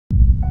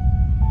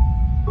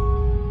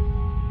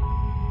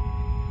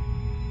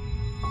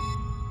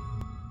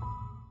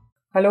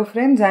Hello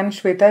friends, I'm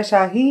Shweta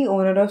Shahi,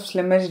 owner of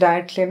Slimmage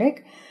Diet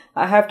Clinic.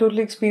 I have total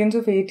experience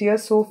of 8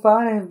 years so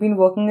far. I have been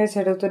working as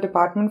head of the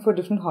department for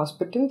different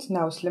hospitals.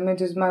 Now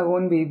Slimmage is my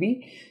own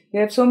baby. We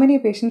have so many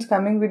patients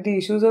coming with the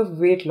issues of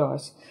weight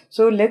loss.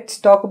 So let's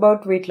talk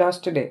about weight loss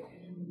today.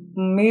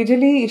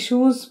 Majorly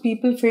issues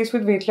people face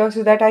with weight loss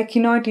is that I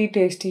cannot eat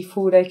tasty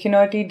food, I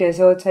cannot eat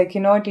desserts, I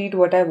cannot eat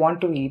what I want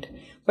to eat.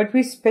 But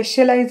we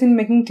specialize in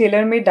making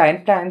tailor-made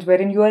diet plans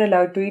wherein you are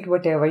allowed to eat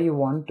whatever you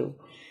want to.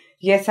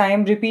 Yes, I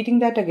am repeating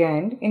that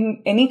again.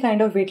 In any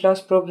kind of weight loss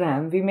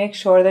program, we make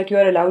sure that you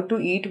are allowed to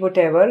eat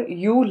whatever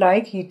you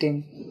like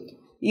eating.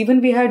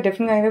 Even we have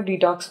different kind of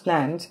detox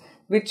plans,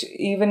 which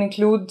even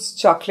includes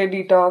chocolate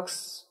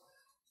detox,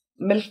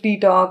 milk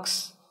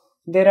detox.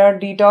 There are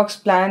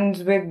detox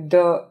plans with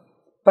the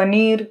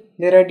paneer.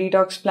 There are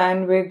detox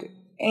plans with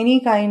any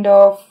kind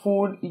of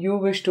food you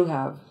wish to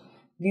have.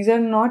 These are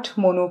not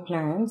mono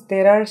plans.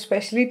 There are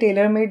specially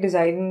tailor-made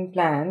design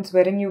plans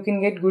wherein you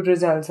can get good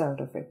results out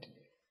of it.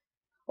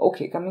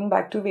 Okay, coming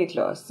back to weight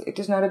loss, it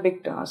is not a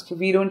big task.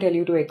 We don't tell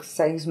you to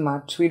exercise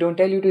much. We don't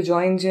tell you to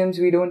join gyms.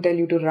 We don't tell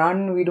you to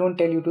run. We don't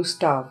tell you to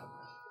starve.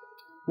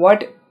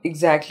 What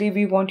exactly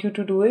we want you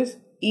to do is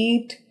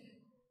eat,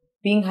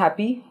 being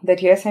happy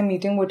that yes, I'm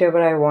eating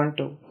whatever I want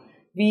to.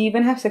 We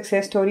even have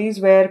success stories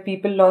where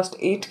people lost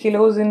 8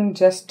 kilos in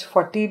just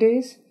 40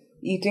 days,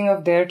 eating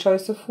of their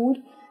choice of food.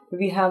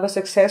 We have a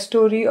success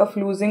story of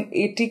losing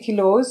 80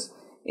 kilos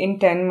in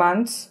 10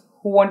 months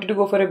who wanted to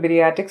go for a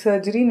bariatric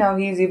surgery. Now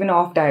he is even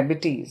off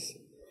diabetes.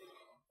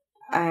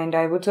 And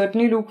I would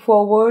certainly look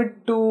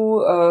forward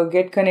to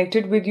get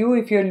connected with you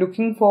if you're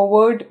looking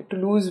forward to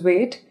lose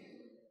weight.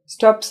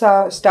 Stop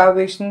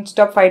starvation,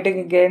 stop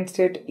fighting against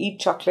it, eat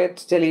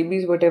chocolates,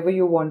 jalebis, whatever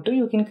you want to.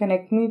 You can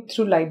connect me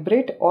through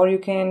Lybrate, or you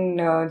can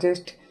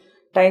just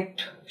type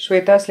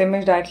Shweta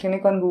Slimmage Diet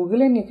Clinic on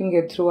Google and you can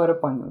get through our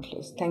appointment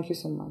list. Thank you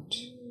so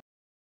much.